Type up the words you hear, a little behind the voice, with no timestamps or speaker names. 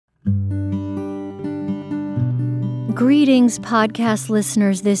Greetings, podcast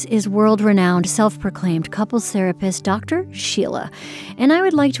listeners. This is world-renowned, self-proclaimed couples therapist, Dr. Sheila. And I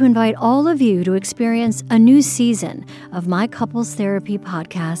would like to invite all of you to experience a new season of my couples therapy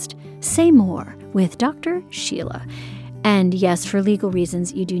podcast, Say More with Dr. Sheila. And yes, for legal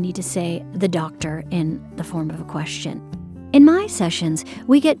reasons, you do need to say the doctor in the form of a question. In my sessions,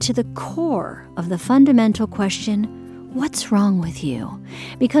 we get to the core of the fundamental question, what's wrong with you?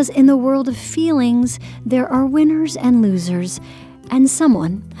 Because in the world of feelings, there are winners and losers, and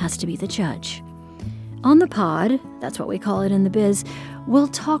someone has to be the judge. On the pod, that's what we call it in the biz, we'll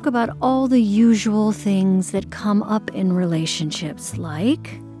talk about all the usual things that come up in relationships,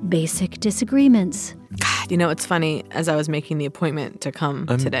 like basic disagreements. God, it's funny. As I was making the appointment to come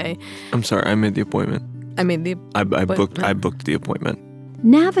today. I'm sorry, I made the appointment. I booked the appointment.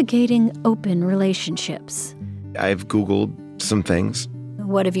 Navigating open relationships. I've Googled some things.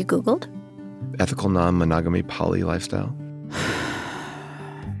 What have you Googled? Ethical non-monogamy poly lifestyle.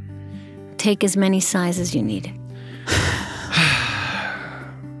 Take as many sighs as you need.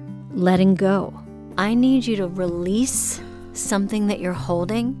 Letting go. I need you to release something that you're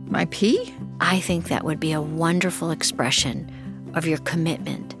holding. My pee? I think that would be a wonderful expression of your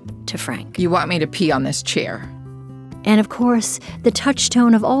commitment to Frank. You want me to pee on this chair? And of course, the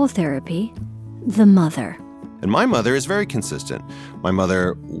touchstone of all therapy, the mother. And my mother is very consistent. My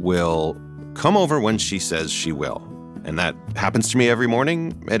mother will come over when she says she will. And that happens to me every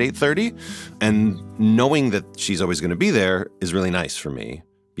morning at 8:30. And knowing that she's always going to be there is really nice for me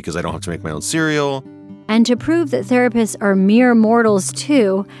because I don't have to make my own cereal. And to prove that therapists are mere mortals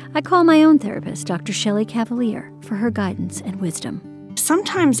too, I call my own therapist, Dr. Sheila Cavalier, for her guidance and wisdom.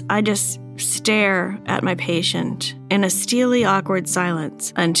 Sometimes I just stare at my patient in a steely, awkward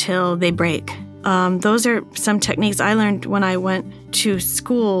silence until they break. Those are some techniques I learned when I went to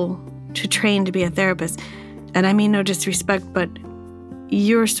school to train to be a therapist. And I mean no disrespect, but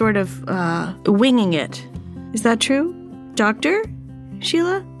you're sort of winging it. Is that true, Dr.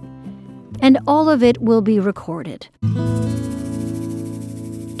 Sheila? And all of it will be recorded.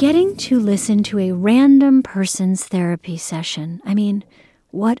 Getting to listen to a random person's therapy session,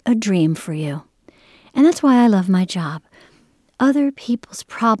 what a dream for you. And that's why I love my job. Other people's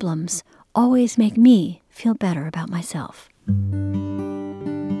problems always make me feel better about myself.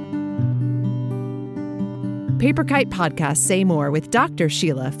 Paper Kite Podcast Say More with Dr.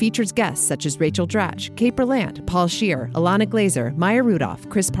 Sheila features guests such as Rachel Dratch, Kate Berlant, Paul Scheer, Alana Glazer, Maya Rudolph,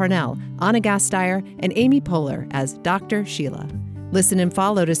 Chris Parnell, Anna Gasteyer, and Amy Poehler as Dr. Sheila. Listen and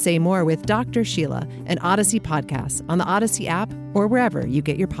follow to Say More with Dr. Sheila, an Odyssey podcast on the Odyssey app or wherever you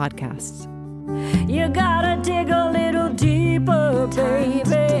get your podcasts. You gotta dig a little deeper,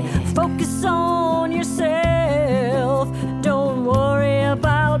 baby. Focus on yourself. Don't worry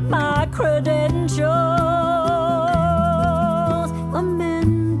about my credentials. A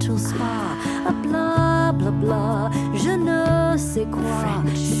mental spa, a blah, blah, blah. Je ne sais quoi.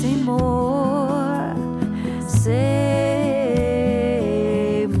 Say more. Say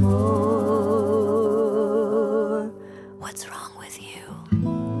more. What's wrong with you?